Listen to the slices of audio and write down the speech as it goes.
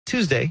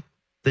Tuesday,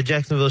 the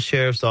Jacksonville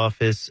Sheriff's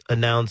Office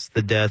announced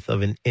the death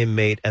of an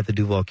inmate at the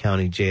Duval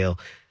County Jail.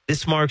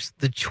 This marks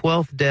the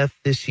 12th death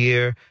this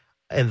year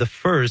and the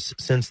first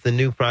since the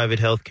new private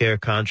healthcare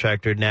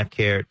contractor,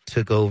 Naphcare,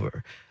 took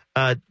over.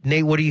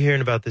 Nate, what are you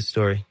hearing about this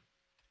story?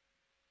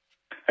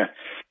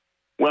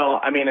 Well,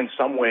 I mean, in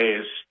some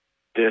ways,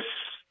 this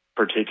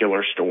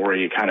particular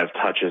story kind of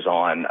touches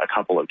on a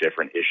couple of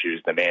different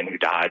issues. The man who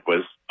died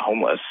was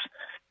homeless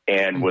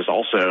and was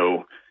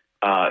also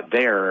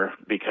there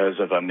because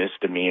of a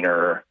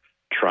misdemeanor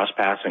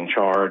trespassing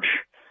charge.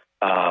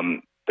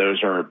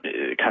 Those are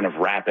kind of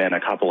wrap in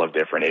a couple of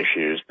different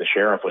issues. The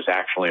sheriff was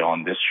actually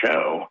on this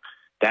show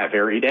that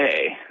very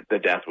day the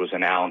death was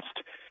announced,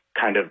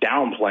 kind of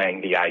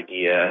downplaying the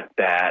idea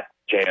that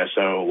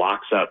JSO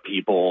locks up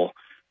people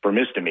for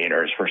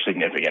misdemeanors for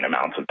significant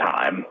amounts of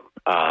time.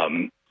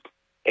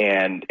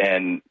 And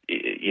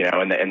you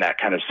know, in that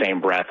kind of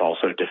same breath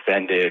also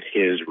defended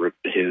his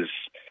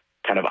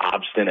kind of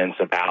obstinance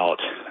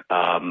about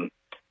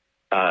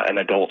an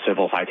adult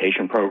civil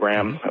citation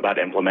program, about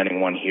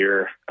implementing one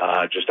here,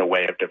 just a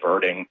way of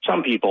diverting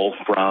some people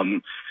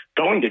from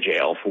going to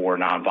jail for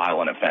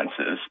nonviolent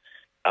offenses.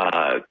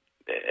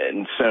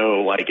 And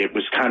so, like, it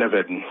was kind of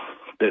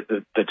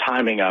the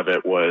timing of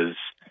it was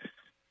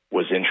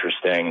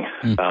interesting.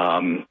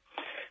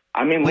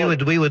 I mean, we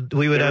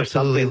would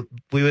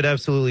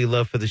absolutely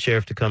love for the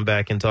sheriff to come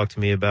back and talk to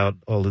me about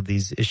all of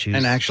these issues.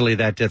 And actually,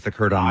 that death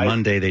occurred on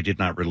Monday. They did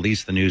not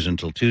release the news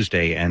until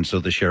Tuesday, and so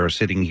the sheriff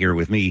sitting here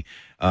with me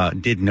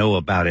did know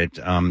about it.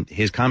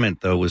 His comment,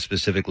 though, was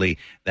specifically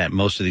that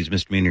most of these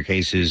misdemeanor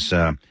cases,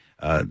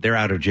 they're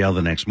out of jail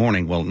the next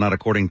morning. Well, not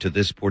according to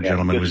this poor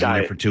gentleman who was in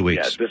there for 2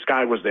 weeks. Yeah, this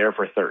guy was there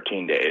for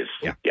 13 days.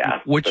 Yeah,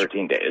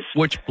 13 days.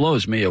 Which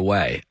blows me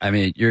away. I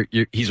mean,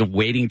 he's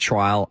awaiting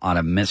trial on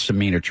a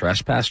misdemeanor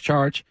trespass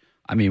charge.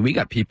 I mean, we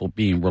got people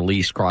being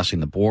released crossing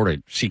the border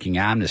seeking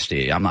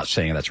amnesty. I'm not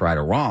saying that's right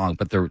or wrong,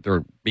 but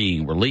they're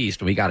being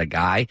released. We got a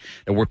guy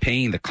that we're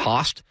paying the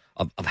cost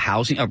of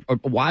housing.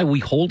 Why are we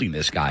holding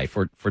this guy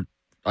for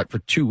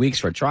 2 weeks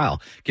for a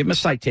trial? Give him a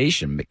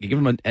citation. Give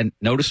him a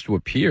notice to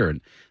appear.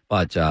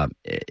 But,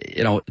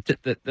 you know,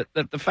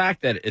 the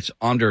fact that it's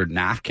under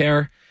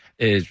Naphcare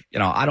is, you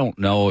know, I don't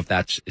know if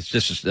it's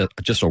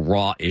just a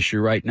raw issue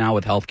right now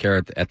with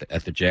healthcare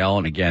at the jail.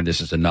 And again,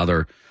 this is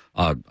another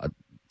a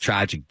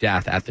tragic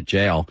death at the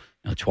jail,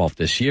 12th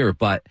this year.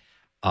 But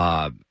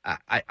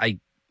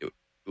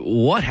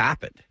what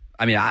happened?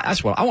 I mean,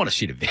 that's what I want to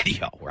see, the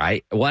video,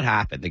 right? What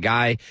happened? The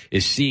guy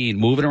is seen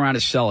moving around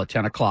his cell at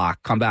 10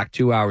 o'clock, come back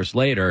 2 hours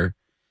later,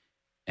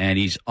 and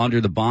he's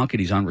under the bunk and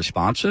he's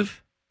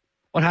unresponsive.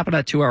 What happened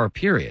that 2 hour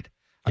period?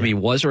 I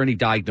mean, was there any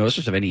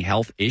diagnosis of any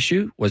health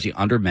issue? Was he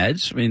under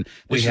meds? I mean,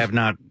 we have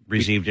not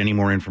received any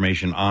more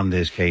information on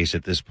this case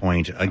at this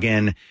point.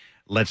 Again,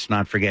 let's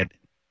not forget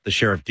the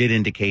sheriff did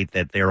indicate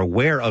that they're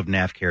aware of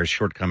Naphcare's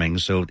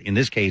shortcomings. So in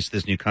this case,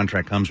 this new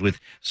contract comes with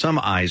some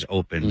eyes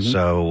open. Mm-hmm.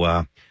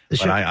 So,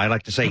 but I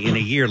like to say in a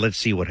year, let's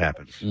see what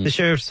happens. The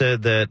sheriff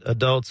said that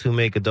adults who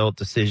make adult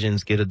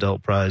decisions get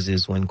adult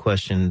prizes when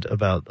questioned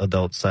about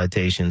adult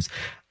citations.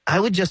 I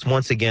would just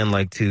once again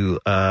like to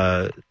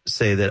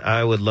say that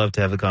I would love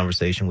to have a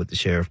conversation with the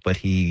sheriff, but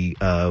he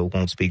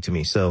won't speak to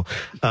me. So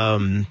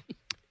the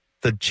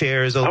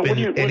chair is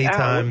open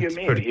anytime.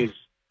 What do you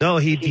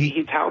mean?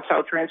 He touts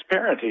how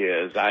transparent he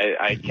is.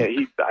 I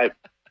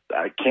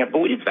can't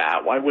believe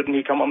that. Why wouldn't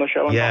he come on the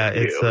show and talk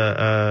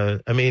to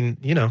you? I mean,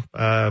 you know,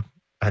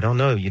 I don't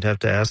know. You'd have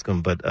to ask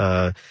him, but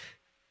I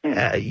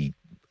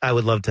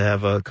would love to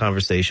have a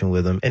conversation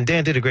with him. And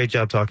Dan did a great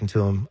job talking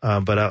to him,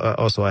 but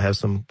I have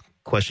some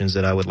questions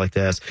that I would like to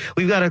ask.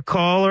 We've got a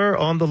caller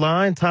on the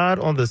line, Todd,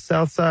 on the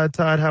South Side.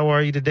 Todd, how are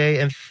you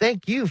today? And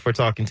thank you for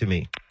talking to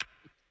me.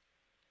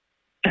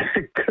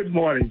 Good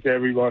morning to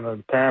everyone on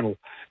the panel.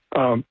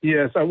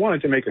 Yes, I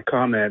wanted to make a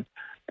comment,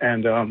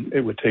 and it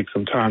would take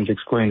some time to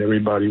explain to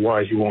everybody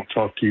why he won't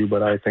talk to you,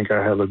 but I think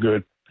I have a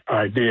good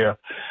idea.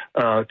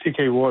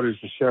 T.K. Waters,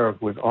 the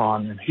sheriff, was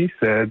on, and he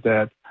said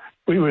that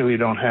we really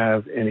don't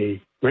have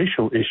any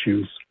racial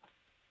issues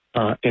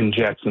in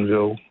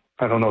Jacksonville.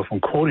 I don't know if I'm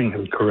quoting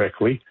him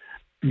correctly,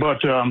 but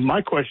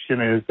my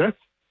question is, that's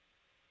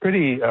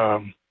pretty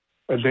a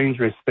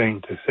dangerous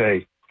thing to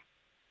say.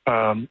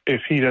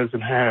 If he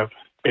doesn't have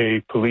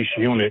a police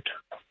unit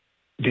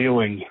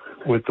dealing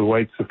with the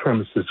white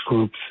supremacist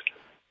groups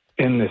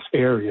in this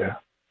area,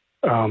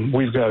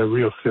 we've got a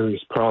real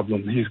serious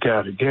problem. He's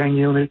got a gang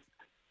unit,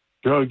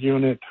 drug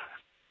unit.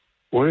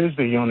 Where is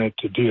the unit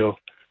to deal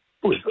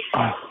with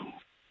the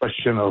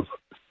question of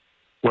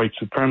white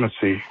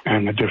supremacy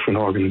and the different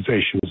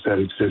organizations that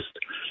exist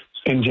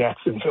in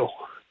Jacksonville?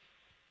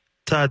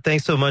 Todd,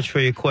 thanks so much for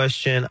your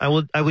question. I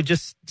would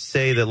just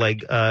say that,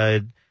 like,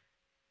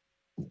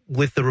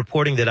 with the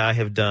reporting that I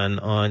have done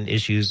on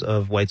issues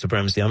of white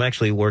supremacy, I'm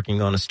actually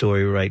working on a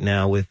story right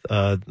now with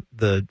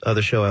the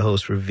other show I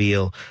host,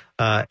 Reveal,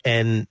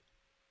 and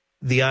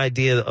the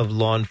idea of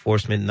law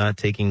enforcement not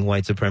taking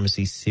white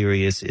supremacy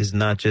serious is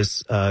not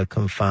just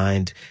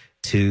confined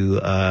to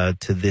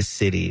this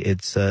city.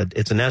 It's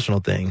a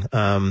national thing.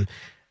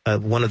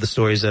 one of the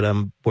stories that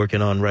I'm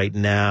working on right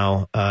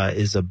now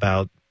is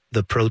about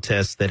the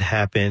protests that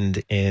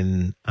happened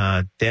in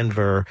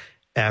Denver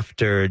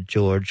after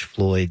George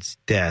Floyd's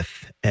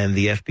death, and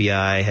the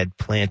FBI had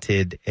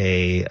planted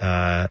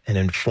an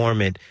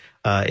informant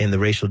in the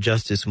racial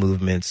justice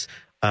movements,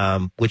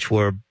 which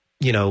were,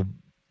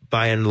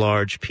 by and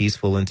large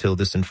peaceful until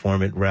this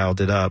informant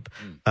riled it up.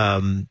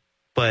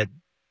 But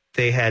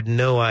they had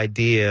no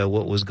idea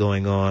what was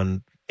going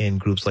on in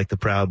groups like the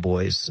Proud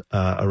Boys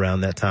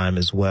around that time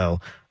as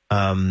well.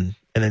 And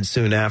then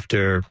soon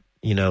after,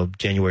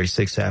 January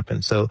 6th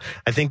happened. So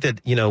I think that,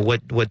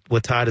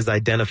 what Todd has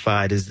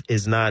identified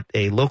is not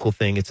a local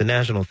thing. It's a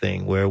national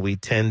thing where we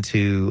tend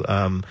to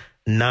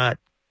not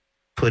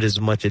put as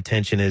much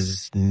attention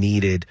as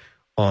needed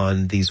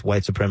on these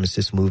white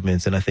supremacist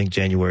movements. And I think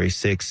January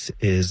 6th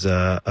is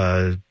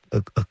a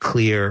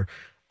clear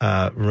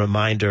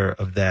reminder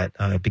of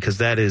that, because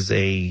that is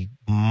a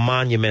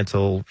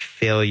monumental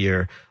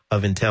failure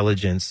of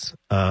intelligence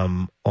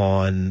on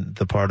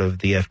the part of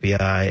the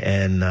FBI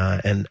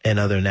and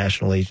other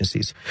national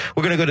agencies.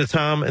 We're going to go to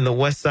Tom in the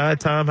West Side.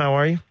 Tom, how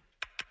are you?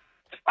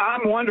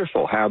 I'm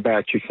wonderful. How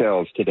about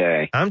yourselves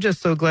today? I'm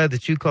just so glad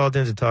that you called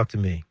in to talk to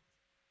me.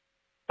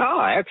 Oh,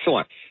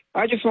 excellent.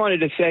 I just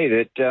wanted to say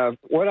that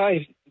what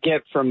I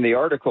get from the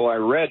article I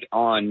read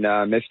on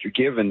Mr.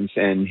 Givens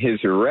and his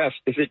arrest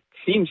is it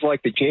seems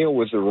like the jail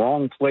was the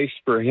wrong place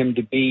for him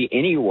to be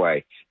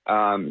anyway.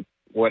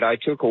 What I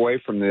took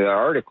away from the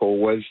article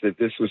was that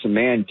this was a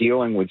man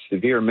dealing with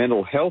severe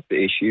mental health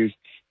issues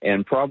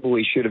and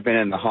probably should have been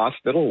in the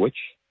hospital, which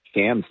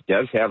Sam's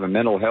does have a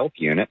mental health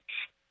unit,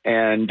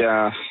 and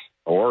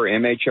or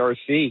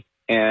MHRC.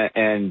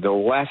 And the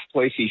last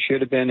place he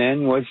should have been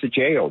in was the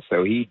jail.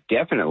 So he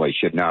definitely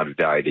should not have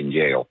died in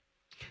jail.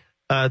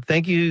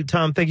 Thank you,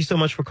 Tom. Thank you so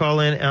much for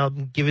calling. I'll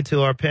give it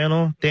to our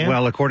panel. Dan?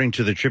 Well, according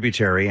to the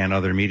Tributary and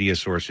other media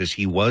sources,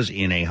 he was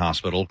in a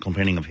hospital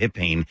complaining of hip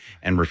pain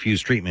and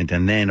refused treatment,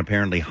 and then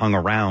apparently hung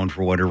around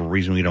for whatever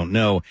reason we don't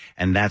know.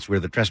 And that's where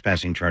the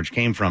trespassing charge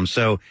came from.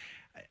 So,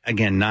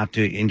 again, not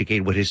to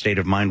indicate what his state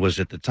of mind was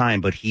at the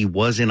time, but he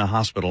was in a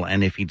hospital.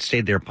 And if he'd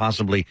stayed there,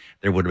 possibly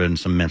there would have been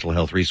some mental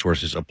health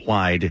resources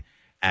applied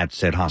at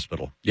said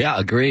hospital. Yeah,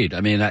 agreed.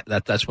 I mean,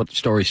 that's what the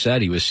story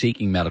said. He was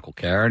seeking medical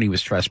care and he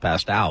was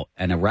trespassed out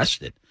and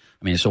arrested.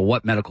 I mean, so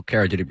what medical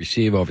care did he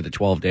receive over the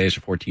 12 days or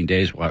 14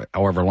 days,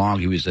 however long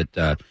he was at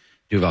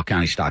Duval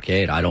County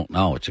Stockade? I don't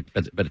know.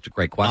 But it's a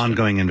great question.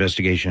 Ongoing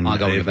investigation.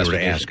 Ongoing if we were to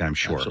investigation. ask, I'm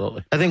sure.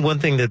 Absolutely. I think one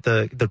thing that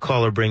the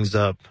caller brings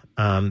up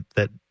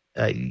that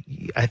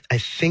I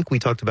think we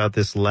talked about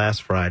this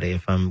last Friday,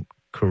 if I'm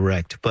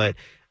correct, but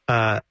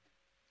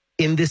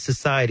in this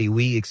society,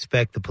 we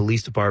expect the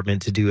police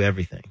department to do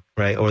everything,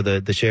 right? Or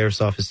the sheriff's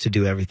office to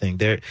do everything.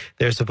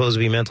 They're supposed to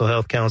be mental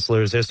health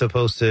counselors. They're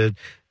supposed to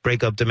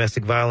break up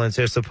domestic violence.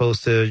 They're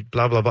supposed to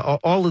blah, blah, blah,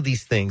 all of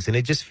these things. And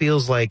it just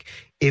feels like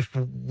if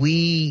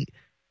we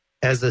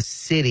as a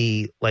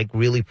city,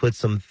 really put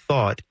some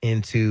thought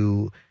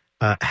into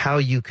how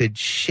you could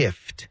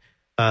shift,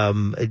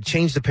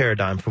 change the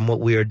paradigm from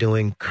what we are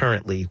doing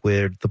currently,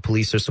 where the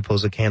police are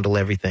supposed to handle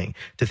everything,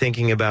 to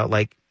thinking about,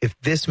 if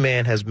this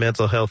man has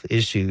mental health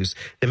issues,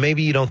 then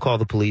maybe you don't call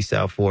the police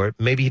out for it.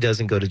 Maybe he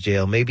doesn't go to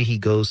jail. Maybe he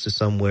goes to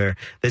somewhere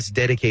that's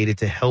dedicated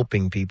to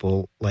helping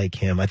people like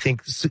him. I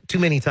think too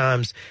many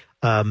times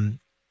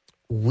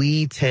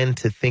we tend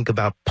to think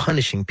about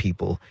punishing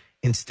people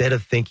instead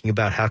of thinking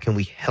about how can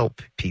we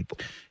help people.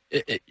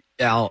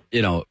 Al,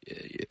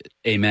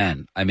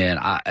 amen. I mean,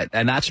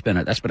 and that's been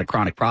a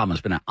chronic problem.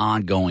 It's been an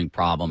ongoing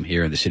problem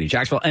here in the city of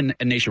Jacksonville and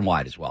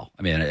nationwide as well.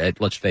 I mean,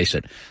 let's face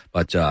it.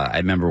 But I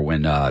remember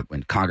when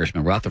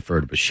Congressman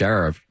Rutherford was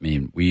sheriff. I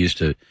mean, we used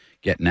to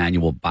get in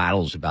annual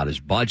battles about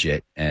his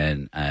budget,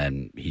 and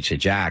he'd say,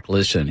 "Jack,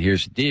 listen,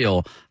 here's the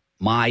deal.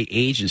 My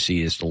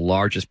agency is the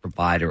largest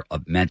provider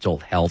of mental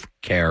health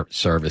care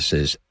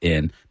services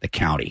in the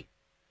county,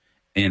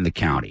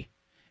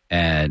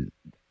 and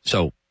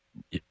so."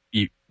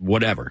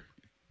 Whatever.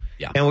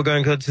 Yeah. And we're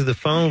going to go to the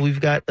phone.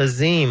 We've got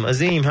Azim.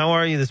 Azim, how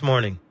are you this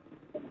morning?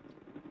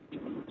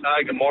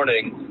 Hi, good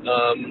morning.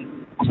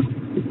 I'm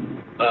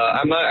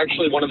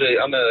actually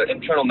I'm an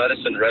internal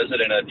medicine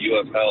resident at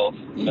UF Health.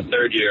 I'm a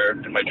third year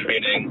in my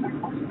training.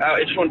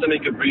 I just wanted to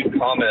make a brief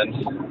comment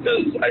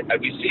because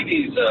we see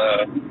these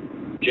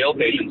jail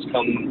patients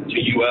come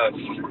to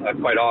UF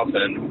quite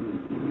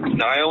often.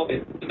 Now, I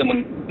only see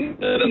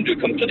them do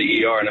come to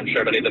the ER, and I'm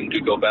sure many of them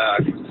do go back.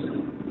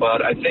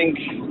 But I think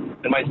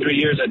in my 3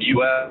 years at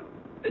UF,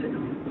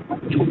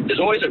 there's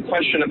always a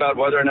question about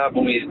whether or not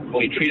when we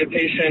treat a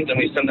patient and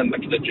we send them back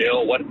to the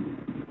jail,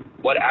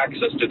 what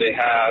access do they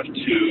have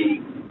to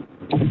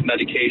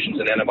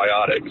medications and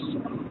antibiotics?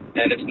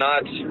 And it's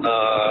not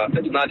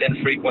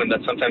infrequent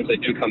that sometimes they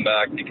do come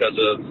back because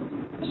of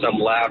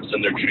some lapse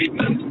in their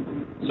treatment.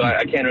 So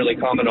I can't really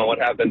comment on what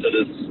happened to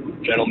this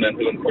gentleman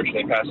who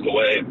unfortunately passed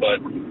away,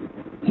 but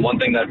one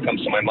thing that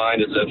comes to my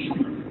mind is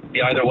if he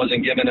either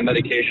wasn't given a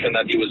medication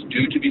that he was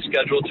due to be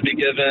scheduled to be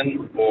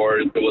given, or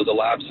there was a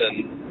lapse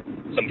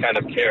in some kind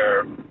of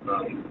care.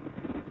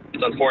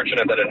 It's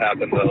unfortunate that it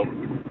happened, though.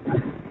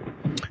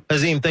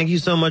 Azim, thank you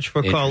so much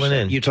for calling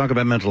in. You talk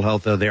about mental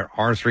health, though. There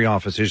are 3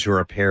 officers who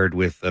are paired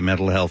with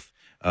mental health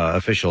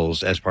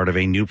officials as part of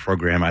a new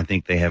program. I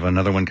think they have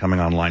another one coming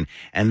online,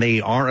 and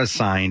they are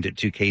assigned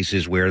to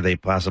cases where they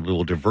possibly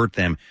will divert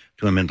them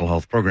to a mental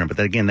health program. But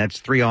again, that's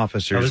 3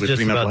 officers with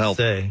 3 mental health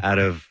out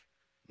of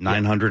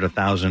 900,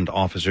 1,000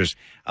 officers.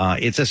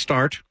 It's a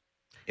start.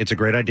 It's a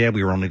great idea.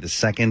 We were only the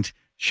second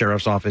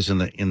sheriff's office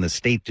in the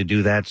state to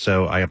do that,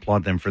 so I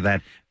applaud them for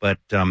that. But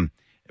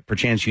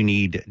perchance you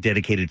need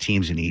dedicated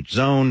teams in each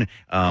zone,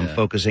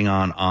 focusing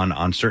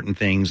on certain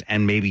things,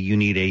 and maybe you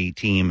need a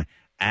team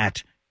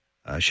at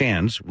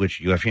Shands, which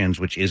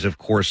is, of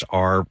course,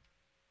 our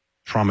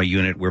trauma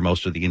unit where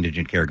most of the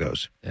indigent care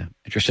goes. Yeah,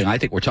 interesting. I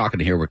think we're talking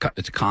here,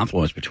 it's a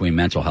confluence between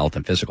mental health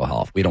and physical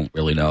health. We don't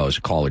really know, as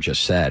a caller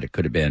just said. It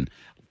could have been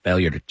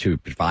failure to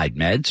provide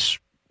meds.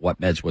 What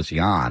meds was he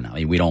on? I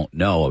mean, we don't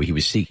know. He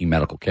was seeking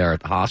medical care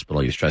at the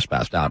hospital. He was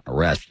trespassed out and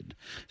arrested.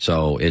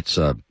 So it's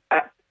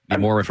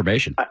more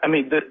information. I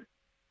mean,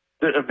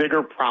 a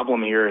bigger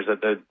problem here is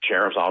that the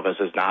sheriff's office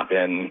has not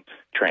been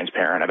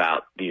transparent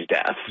about these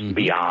deaths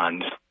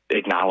beyond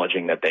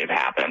acknowledging that they've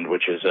happened,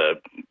 which is a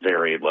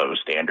very low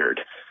standard.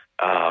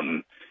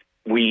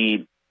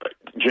 We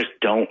just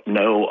don't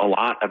know a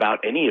lot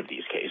about any of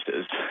these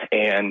cases,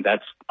 and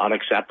that's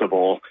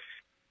unacceptable.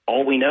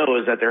 All we know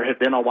is that there have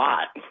been a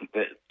lot.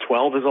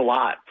 12 is a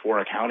lot for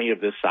a county of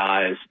this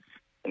size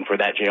and for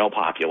that jail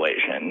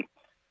population.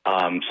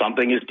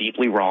 Something is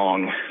deeply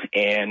wrong,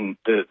 and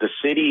the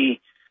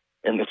city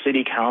and the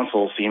city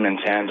council seem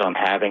intent on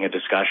having a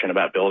discussion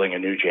about building a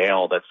new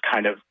jail that's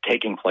kind of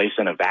taking place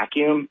in a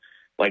vacuum.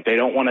 Like, they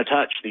don't want to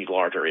touch these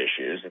larger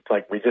issues. It's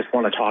like, we just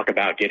want to talk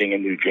about getting a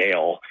new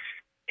jail.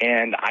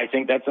 And I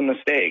think that's a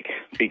mistake,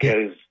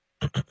 because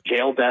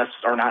jail deaths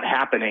are not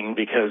happening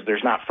because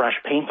there's not fresh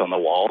paint on the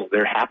walls.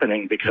 They're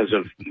happening because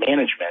of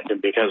management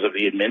and because of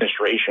the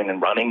administration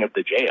and running of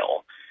the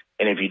jail.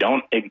 And if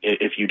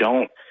you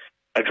don't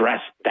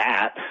address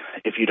that,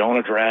 if you don't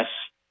address,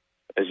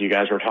 as you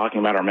guys were talking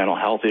about, our mental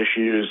health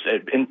issues,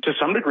 and to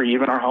some degree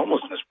even our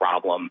homelessness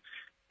problem,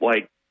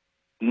 like,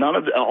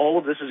 all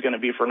of this is going to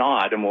be for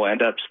naught, and we'll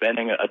end up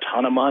spending a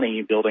ton of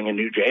money building a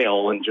new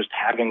jail and just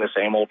having the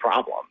same old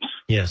problems.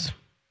 Yes.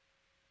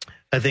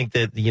 I think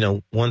that,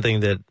 one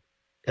thing that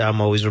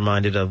I'm always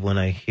reminded of when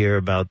I hear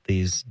about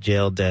these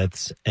jail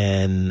deaths,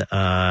 and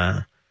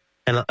a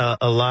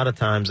lot of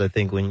times I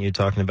think when you're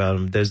talking about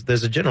them,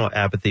 there's a general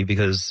apathy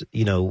because,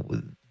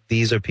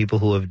 these are people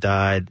who have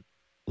died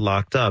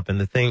locked up. And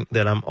the thing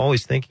that I'm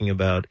always thinking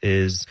about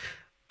is,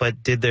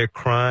 but did their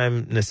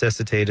crime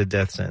necessitate a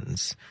death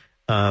sentence?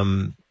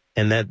 And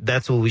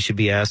that's what we should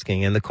be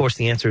asking. And of course,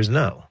 the answer is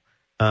no.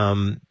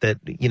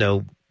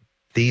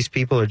 These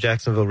people are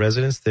Jacksonville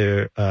residents.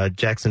 They're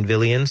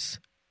Jacksonvillians.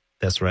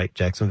 That's right,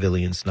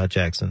 Jacksonvillians, not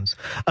Jacksons.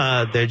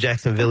 They're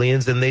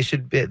Jacksonvillians, and they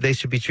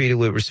should be treated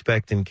with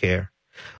respect and care.